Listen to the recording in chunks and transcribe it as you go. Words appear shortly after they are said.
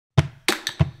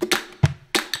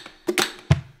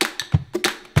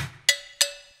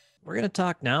We're going to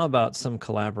talk now about some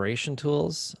collaboration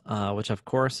tools, which of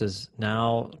course is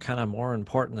now kind of more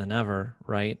important than ever,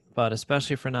 right? But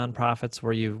especially for nonprofits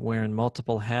where you're wearing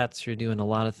multiple hats, you're doing a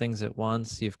lot of things at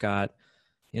once. You've got,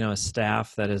 a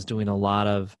staff that is doing a lot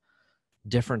of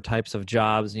different types of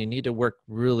jobs, and you need to work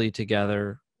really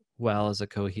together well as a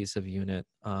cohesive unit.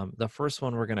 The first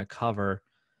one we're going to cover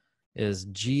is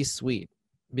G Suite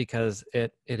because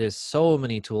it is so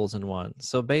many tools in one.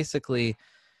 So basically,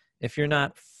 if you're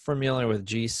not familiar with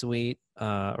G Suite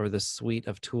or the suite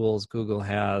of tools Google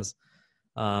has,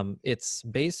 it's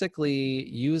basically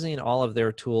using all of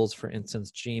their tools, for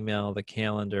instance, Gmail, the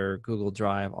calendar, Google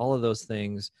Drive, all of those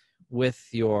things with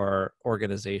your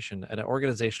organization at an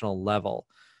organizational level.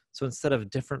 So instead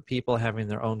of different people having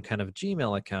their own kind of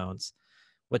Gmail accounts,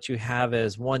 what you have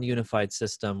is one unified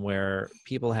system where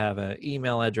people have an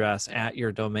email address at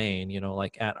your domain,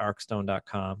 like at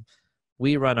arcstone.com.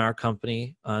 We run our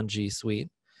company on G Suite,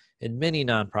 and many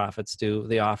nonprofits do.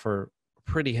 They offer a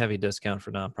pretty heavy discount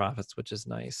for nonprofits, which is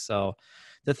nice. So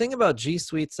the thing about G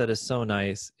Suites that is so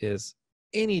nice is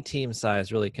any team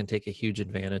size really can take a huge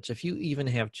advantage. If you even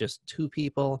have just 2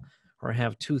 people or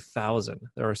have 2,000,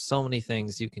 there are so many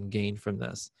things you can gain from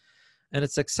this. And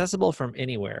it's accessible from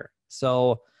anywhere.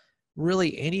 So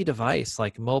really any device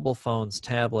like mobile phones,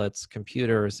 tablets,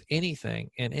 computers, anything,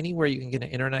 and anywhere you can get an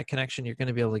internet connection, you're going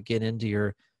to be able to get into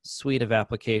your suite of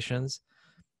applications.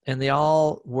 And they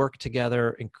all work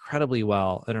together incredibly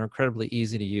well and are incredibly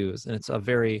easy to use. And it's a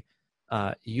very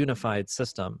unified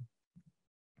system.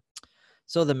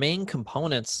 So the main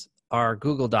components are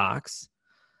Google Docs,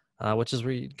 which is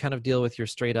where you kind of deal with your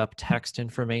straight up text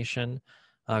information.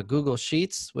 Google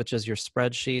Sheets, which is your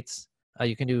spreadsheets.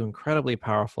 You can do incredibly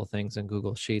powerful things in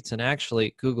Google Sheets. And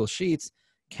actually, Google Sheets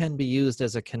can be used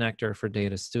as a connector for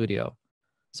Data Studio.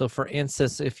 So for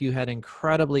instance, if you had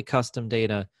incredibly custom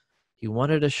data you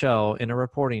wanted to show in a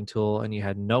reporting tool and you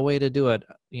had no way to do it,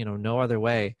 no other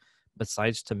way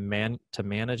besides to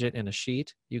manage it in a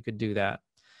sheet, you could do that.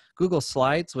 Google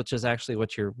Slides, which is actually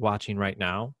what you're watching right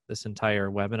now. This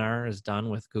entire webinar is done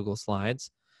with Google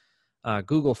Slides.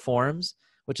 Google Forms,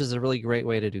 which is a really great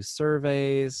way to do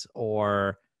surveys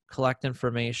or collect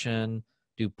information,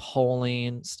 do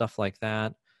polling, stuff like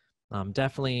that.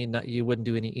 Definitely not, you wouldn't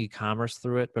do any e-commerce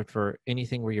through it, but for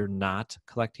anything where you're not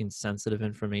collecting sensitive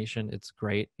information, it's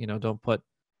great. Don't put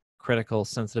critical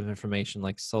sensitive information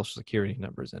like social security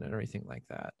numbers in it or anything like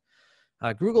that.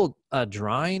 Google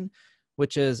Drawing,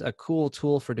 which is a cool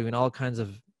tool for doing all kinds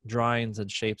of drawings and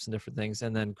shapes and different things.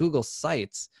 And then Google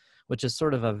Sites, which is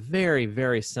sort of a very,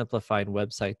 very simplified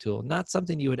website tool. Not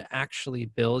something you would actually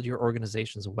build your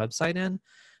organization's website in,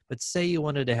 but say you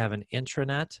wanted to have an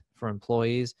intranet for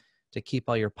employees to keep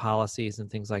all your policies and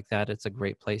things like that, it's a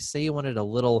great place. Say you wanted a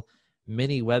little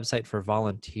mini website for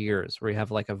volunteers where you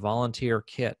have like a volunteer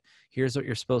kit. Here's what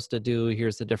you're supposed to do.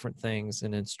 Here's the different things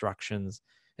and instructions.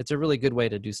 It's a really good way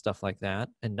to do stuff like that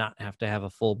and not have to have a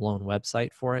full-blown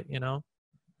website for it,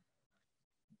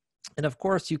 And of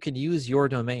course, you can use your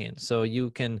domain. So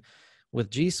you can, with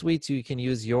G Suites, you can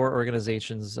use your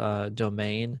organization's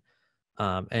domain,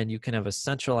 and you can have a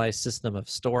centralized system of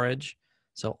storage.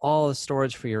 So all the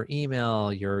storage for your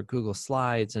email, your Google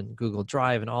Slides, and Google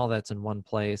Drive, and all that's in one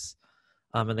place.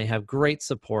 And they have great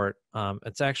support.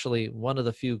 It's actually one of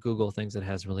the few Google things that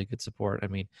has really good support. I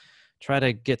mean, try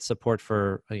to get support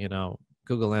for,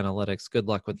 Google Analytics. Good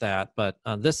luck with that. But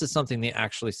this is something they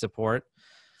actually support.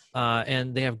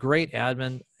 And they have great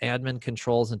admin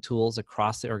controls and tools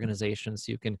across the organization.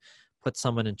 So you can put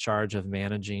someone in charge of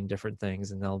managing different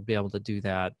things and they'll be able to do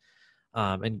that.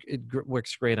 And it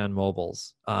works great on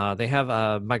mobiles. They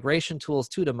have migration tools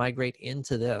too to migrate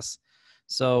into this.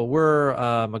 So we're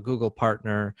a Google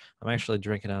partner. I'm actually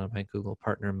drinking out of my Google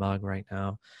partner mug right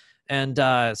now. And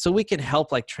so we can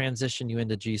help like transition you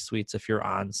into G Suites if you're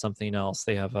on something else.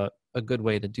 They have a good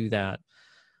way to do that.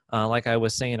 Like I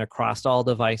was saying, across all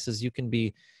devices, you can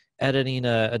be editing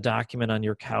a document on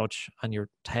your couch, on your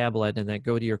tablet, and then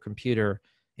go to your computer,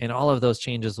 and all of those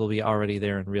changes will be already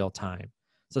there in real time.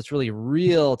 So it's really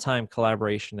real-time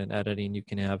collaboration and editing. You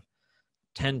can have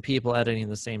 10 people editing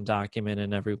the same document,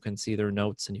 and everyone can see their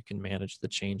notes, and you can manage the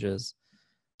changes.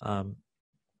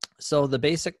 So the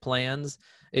basic plans,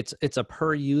 it's a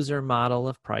per-user model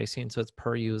of pricing, so it's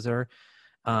per user.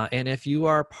 And if you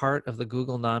are part of the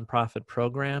Google Nonprofit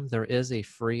Program, there is a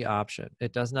free option.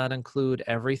 It does not include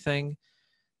everything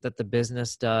that the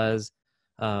business does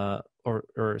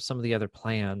or some of the other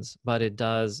plans, but it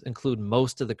does include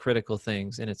most of the critical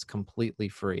things, and it's completely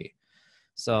free.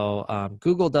 So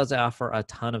Google does offer a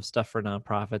ton of stuff for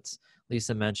nonprofits.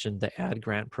 Lisa mentioned the ad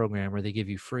grant program where they give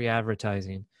you free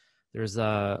advertising. There's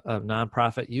a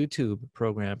nonprofit YouTube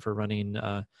program for running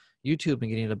YouTube and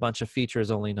getting a bunch of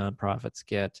features only nonprofits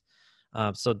get.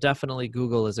 So definitely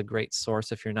Google is a great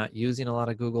source if you're not using a lot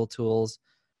of Google tools.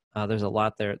 There's a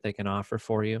lot there they can offer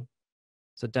for you.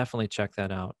 So definitely check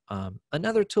that out.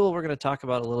 Another tool we're going to talk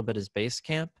about a little bit is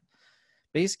Basecamp.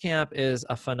 Basecamp is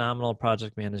a phenomenal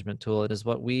project management tool. It is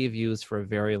what we've used for a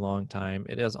very long time.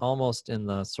 It is almost in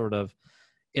the sort of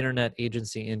internet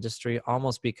agency industry,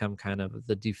 almost become kind of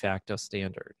the de facto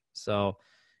standard. So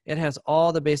it has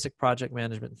all the basic project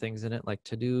management things in it, like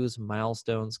to-dos,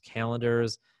 milestones,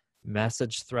 calendars,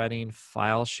 message threading,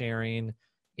 file sharing,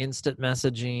 instant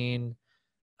messaging,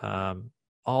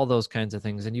 all those kinds of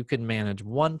things. And you can manage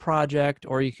one project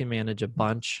or you can manage a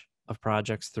bunch of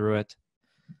projects through it.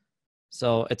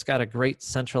 So it's got a great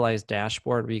centralized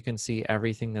dashboard where you can see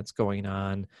everything that's going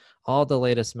on, all the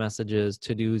latest messages,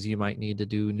 to-dos you might need to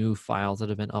do, new files that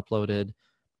have been uploaded,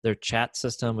 their chat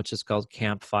system, which is called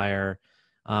Campfire.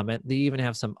 And they even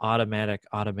have some automatic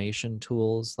automation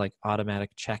tools like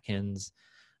automatic check-ins.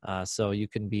 So you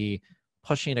can be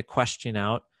pushing a question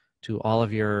out to all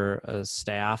of your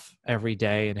staff every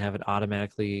day and have it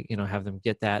automatically, have them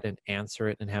get that and answer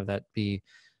it and have that be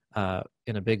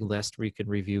in a big list where you can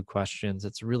review questions.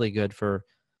 It's really good for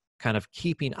kind of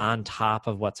keeping on top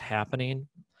of what's happening.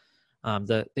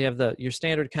 They have your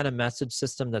standard kind of message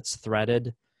system that's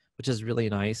threaded, which is really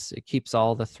nice. It keeps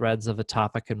all the threads of a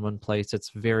topic in one place.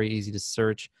 It's very easy to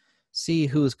search, see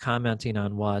who's commenting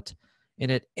on what, and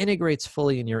it integrates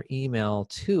fully in your email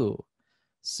too.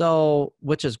 So,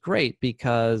 which is great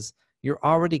because you're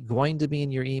already going to be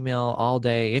in your email all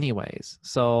day anyways.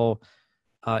 So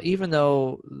even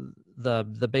though the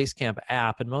Basecamp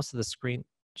app and most of the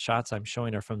screenshots I'm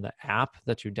showing are from the app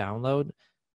that you download,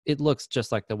 it looks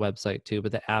just like the website too,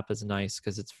 but the app is nice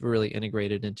because it's really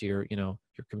integrated into your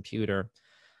computer.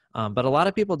 But a lot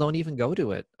of people don't even go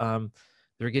to it.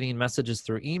 They're getting messages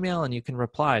through email and you can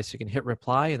reply. So you can hit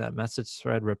reply and that message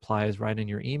thread replies right in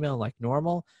your email like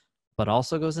normal, but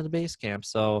also goes into Basecamp.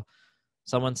 So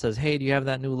someone says, hey, do you have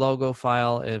that new logo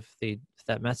file? If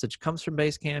that message comes from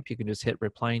Basecamp, you can just hit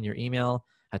reply in your email,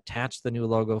 attach the new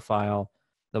logo file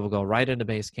that will go right into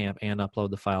Basecamp and upload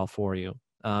the file for you.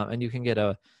 And you can get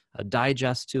a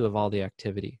digest too of all the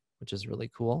activity, which is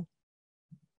really cool.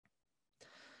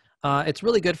 It's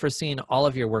really good for seeing all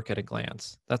of your work at a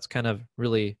glance. That's kind of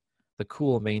really the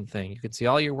cool main thing. You can see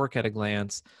all your work at a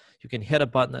glance. You can hit a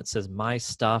button that says My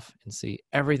Stuff and see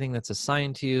everything that's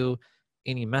assigned to you,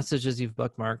 any messages you've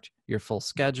bookmarked, your full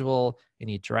schedule,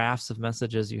 any drafts of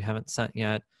messages you haven't sent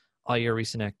yet, all your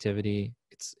recent activity.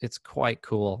 It's quite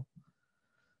cool.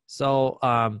 So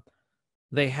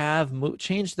they have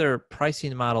changed their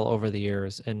pricing model over the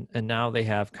years, and now they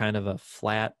have kind of a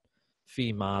flat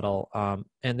fee model.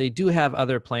 And they do have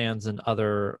other plans and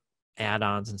other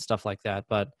add-ons and stuff like that,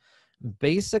 but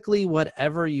basically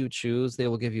whatever you choose, they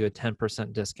will give you a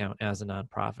 10% discount as a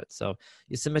nonprofit. So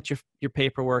you submit your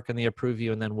paperwork and they approve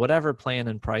you, and then whatever plan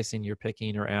and pricing you're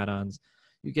picking or add-ons,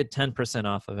 you get 10%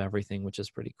 off of everything, which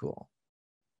is pretty cool.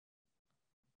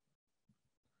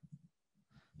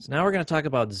 So now we're going to talk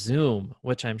about Zoom,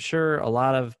 which I'm sure a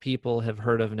lot of people have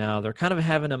heard of now. They're kind of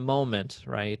having a moment,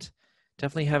 right?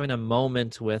 Definitely having a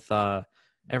moment with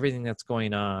everything that's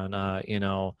going on.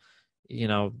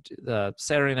 The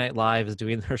Saturday Night Live is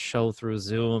doing their show through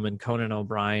Zoom, and Conan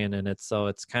O'Brien, and it's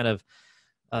kind of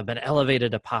been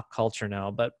elevated to pop culture now.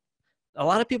 But a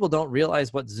lot of people don't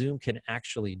realize what Zoom can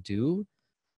actually do.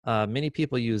 Many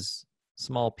people use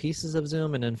small pieces of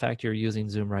Zoom, and in fact, you're using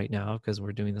Zoom right now because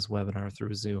we're doing this webinar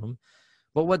through Zoom.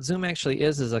 But what Zoom actually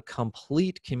is a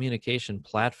complete communication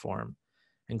platform,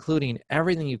 including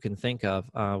everything you can think of.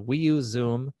 We use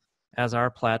Zoom as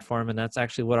our platform, and that's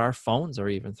actually what our phones are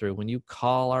even through. When you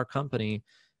call our company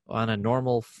on a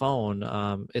normal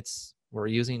phone, we're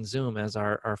using Zoom as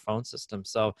our phone system.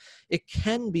 So it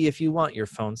can be, if you want, your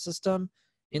phone system,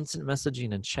 instant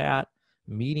messaging and chat,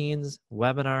 meetings,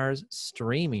 webinars,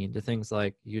 streaming to things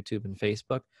like YouTube and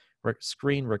Facebook,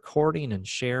 screen recording and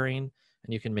sharing,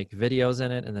 and you can make videos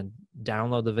in it and then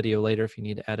download the video later if you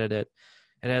need to edit it.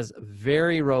 It has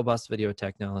very robust video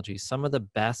technology, some of the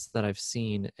best that I've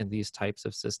seen in these types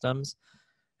of systems.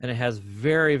 And it has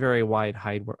very, very wide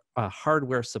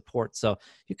hardware support. So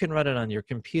you can run it on your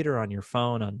computer, on your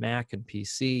phone, on Mac and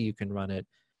PC. You can run it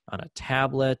on a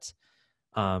tablet.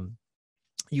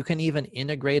 You can even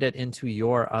integrate it into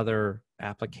your other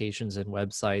applications and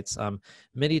websites.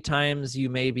 Many times you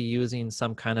may be using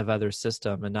some kind of other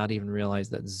system and not even realize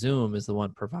that Zoom is the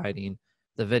one providing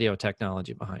the video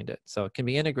technology behind it. So it can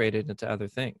be integrated into other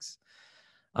things.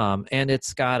 And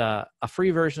it's got a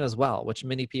free version as well, which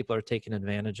many people are taking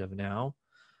advantage of now.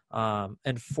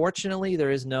 And fortunately,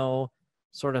 there is no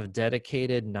sort of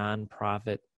dedicated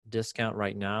nonprofit discount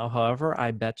right now. However,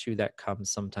 I bet you that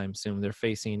comes sometime soon. They're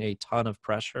facing a ton of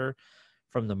pressure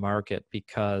from the market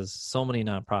because so many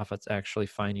nonprofits actually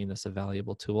finding this a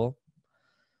valuable tool.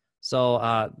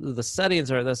 So the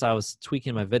settings are this. I was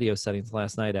tweaking my video settings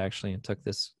last night actually, and took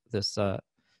this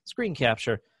screen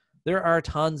capture. There are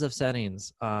tons of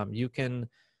settings. You can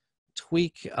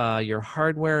tweak your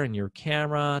hardware and your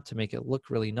camera to make it look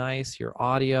really nice. Your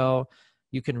audio,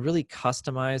 you can really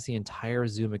customize the entire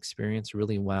Zoom experience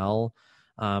really well.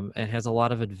 It has a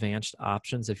lot of advanced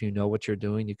options. If you know what you're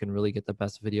doing, you can really get the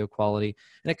best video quality.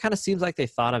 And it kind of seems like they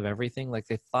thought of everything, like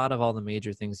they thought of all the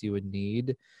major things you would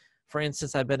need. For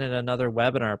instance, I've been in another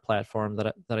webinar platform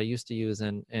that I used to use,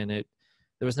 and there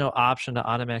was no option to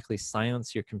automatically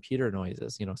silence your computer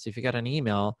noises. You know, so if you got an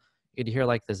email, you'd hear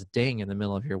like this ding in the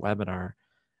middle of your webinar,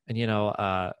 and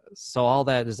so all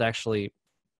that is actually,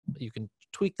 you can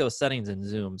tweak those settings in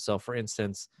Zoom. So for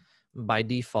instance, by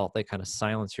default, they kind of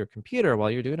silence your computer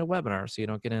while you're doing a webinar so you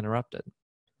don't get interrupted.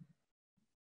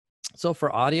 So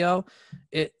for audio,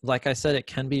 like I said, it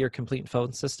can be your complete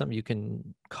phone system. You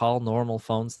can call normal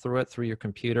phones through it, through your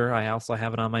computer. I also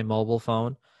have it on my mobile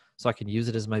phone, so I can use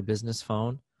it as my business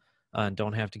phone and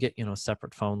don't have to get, a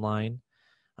separate phone line.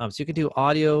 So you can do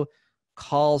audio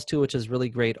calls too, which is really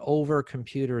great, over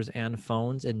computers and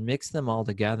phones, and mix them all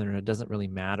together, and it doesn't really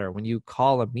matter. When you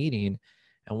call a meeting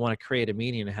and want to create a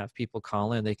meeting and have people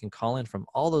call in, they can call in from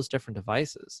all those different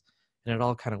devices, and it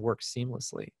all kind of works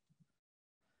seamlessly.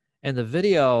 And the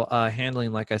video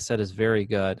handling, like I said, is very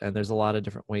good, and there's a lot of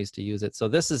different ways to use it. So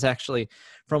this is actually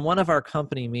from one of our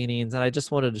company meetings, and I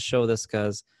just wanted to show this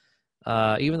because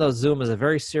even though Zoom is a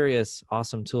very serious,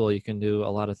 awesome tool, you can do a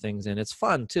lot of things, and it's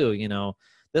fun too.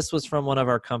 This was from one of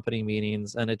our company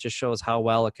meetings, and it just shows how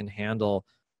well it can handle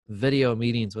video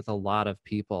meetings with a lot of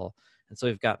people. And so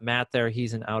we've got Matt there,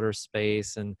 he's in outer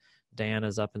space, and Dan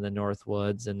is up in the North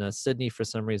Woods, and Sydney, for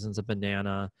some reason, is a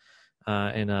banana,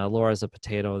 and Laura's a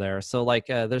potato there. So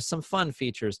there's some fun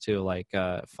features too, like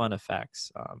fun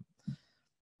effects.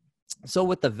 So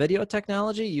with the video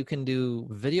technology, you can do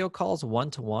video calls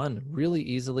one-to-one really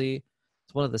easily.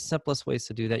 It's one of the simplest ways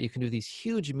to do that. You can do these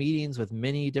huge meetings with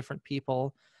many different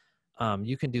people.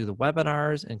 You can do the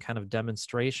webinars and kind of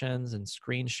demonstrations and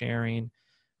screen sharing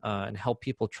and help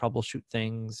people troubleshoot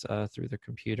things through their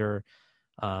computer.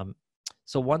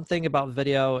 So one thing about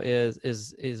video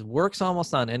is works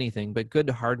almost on anything, but good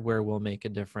hardware will make a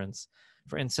difference.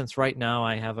 For instance, right now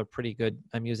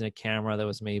I'm using a camera that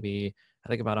was maybe, I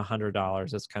think, about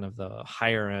 $100. It's kind of the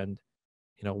higher end,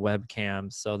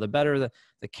 webcam. So the better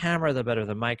the camera, the better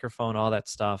the microphone, all that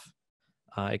stuff.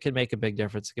 It can make a big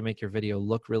difference. It can make your video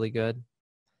look really good.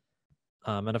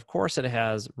 And of course, it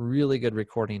has really good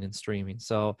recording and streaming.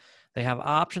 So they have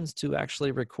options to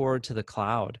actually record to the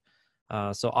cloud.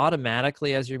 So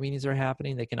automatically, as your meetings are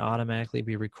happening, they can automatically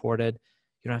be recorded.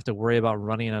 You don't have to worry about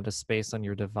running out of space on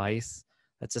your device.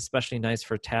 That's especially nice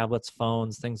for tablets,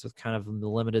 phones, things with kind of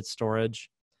limited storage.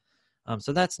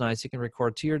 So that's nice. You can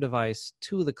record to your device,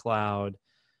 to the cloud.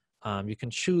 You can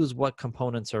choose what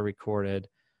components are recorded.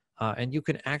 And you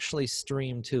can actually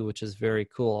stream too, which is very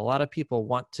cool. A lot of people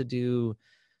want to do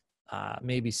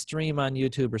maybe stream on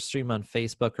YouTube or stream on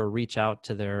Facebook, or reach out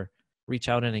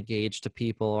and engage to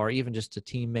people, or even just to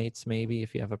teammates, maybe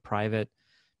if you have a private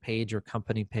page or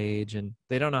company page and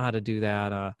they don't know how to do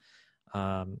that,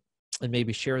 and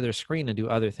maybe share their screen and do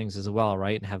other things as well,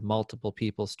 right? And have multiple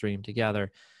people stream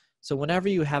together. So whenever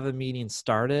you have a meeting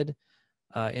started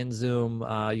in Zoom,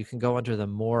 you can go under the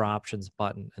More Options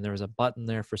button, and there's a button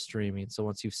there for streaming. So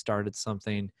once you've started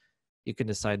something, you can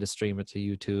decide to stream it to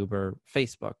YouTube or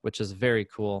Facebook, which is very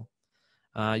cool.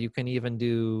 You can even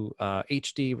do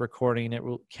HD recording. It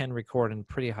can record in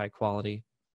pretty high quality.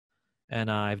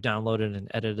 And I've downloaded and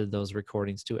edited those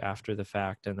recordings too after the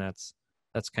fact, and that's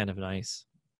kind of nice.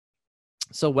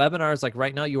 So webinars, like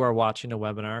right now you are watching a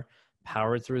webinar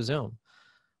powered through Zoom.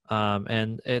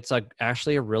 And it's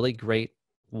actually a really great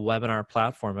webinar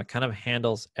platform. It kind of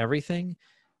handles everything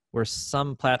where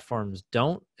some platforms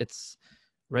don't. It's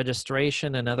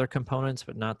registration and other components,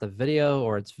 but not the video,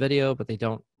 or it's video, but they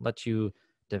don't let you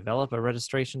develop a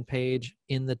registration page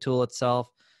in the tool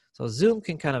itself. So Zoom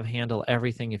can kind of handle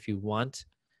everything if you want,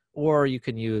 or you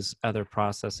can use other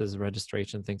processes,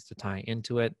 registration things to tie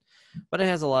into it. But it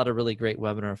has a lot of really great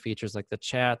webinar features like the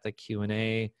chat, the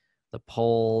Q&A, the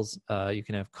polls. You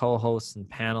can have co-hosts and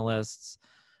panelists.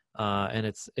 And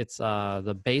it's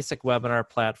the basic webinar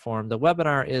platform. The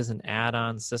webinar is an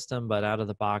add-on system, but out of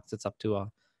the box, it's up to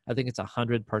I think it's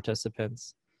 100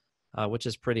 participants, which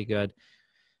is pretty good.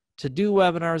 To do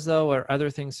webinars though, or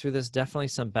other things through this, definitely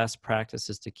some best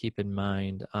practices to keep in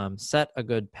mind. Set a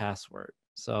good password.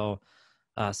 So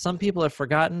some people have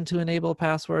forgotten to enable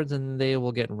passwords and they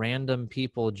will get random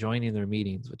people joining their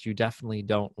meetings, which you definitely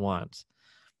don't want.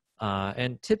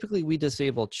 And typically we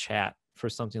disable chat for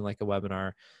something like a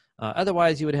webinar.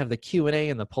 Otherwise, you would have the Q&A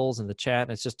and the polls in the chat,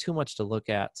 and it's just too much to look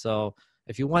at. So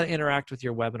if you want to interact with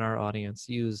your webinar audience,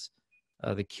 use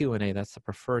the Q&A. That's the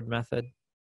preferred method.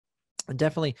 And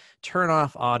definitely turn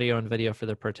off audio and video for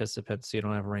the participants so you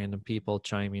don't have random people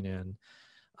chiming in.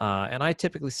 And I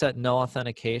typically set no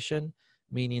authentication,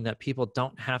 meaning that people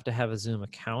don't have to have a Zoom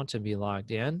account to be logged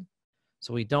in.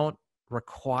 So we don't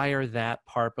require that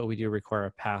part, but we do require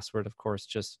a password, of course,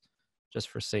 just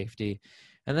for safety.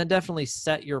 And then definitely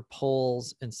set your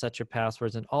polls and set your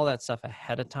passwords and all that stuff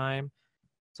ahead of time.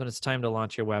 So when it's time to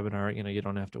launch your webinar, you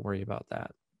don't have to worry about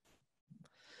that.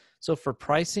 So for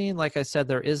pricing, like I said,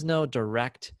 there is no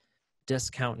direct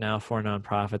discount now for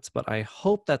nonprofits, but I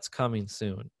hope that's coming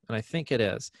soon. And I think it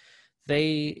is.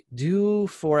 They do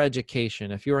for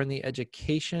education. If you're in the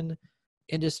education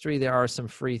industry, there are some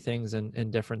free things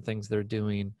and different things they're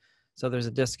doing. So there's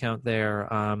a discount there.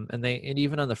 And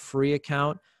even on the free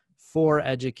account for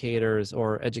educators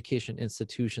or education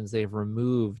institutions, they've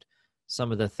removed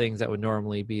some of the things that would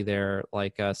normally be there,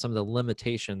 like some of the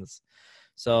limitations.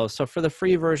 So for the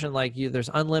free version, there's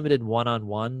unlimited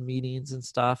one-on-one meetings and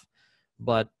stuff,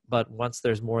 but once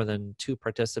there's more than 2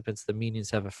 participants, the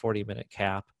meetings have a 40-minute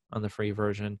cap on the free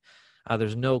version.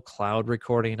 There's no cloud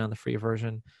recording on the free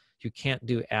version. You can't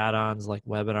do add-ons like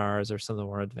webinars or some of the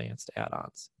more advanced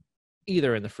add-ons,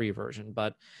 either in the free version.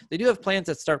 But they do have plans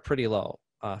that start pretty low,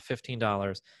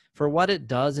 $15. For what it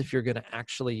does, if you're going to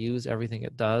actually use everything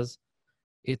it does,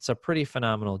 it's a pretty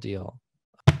phenomenal deal.